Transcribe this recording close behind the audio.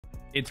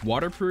It's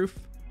waterproof,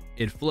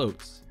 it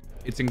floats,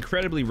 it's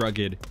incredibly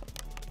rugged,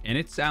 and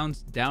it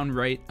sounds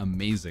downright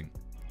amazing.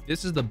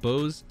 This is the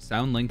Bose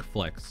SoundLink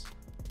Flex.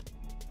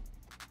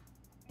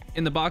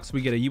 In the box,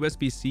 we get a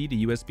USB-C to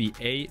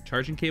USB-A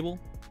charging cable,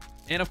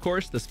 and of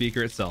course, the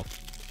speaker itself.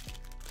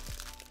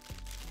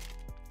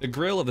 The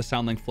grill of the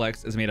SoundLink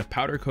Flex is made of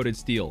powder-coated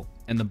steel,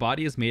 and the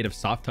body is made of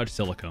soft-touch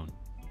silicone.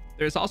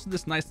 There's also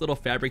this nice little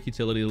fabric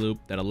utility loop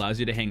that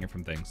allows you to hang it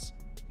from things.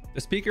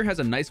 The speaker has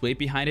a nice weight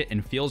behind it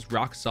and feels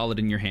rock solid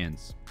in your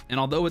hands. And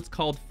although it's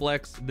called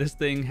Flex, this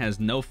thing has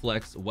no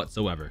flex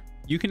whatsoever.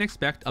 You can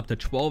expect up to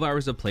 12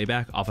 hours of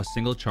playback off a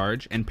single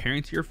charge, and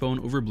pairing to your phone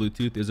over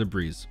Bluetooth is a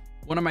breeze.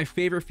 One of my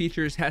favorite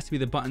features has to be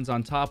the buttons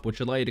on top,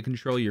 which allow you to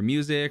control your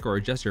music or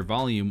adjust your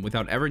volume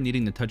without ever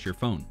needing to touch your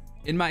phone.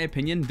 In my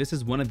opinion, this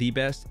is one of the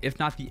best, if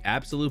not the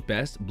absolute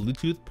best,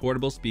 Bluetooth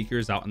portable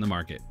speakers out in the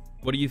market.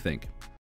 What do you think?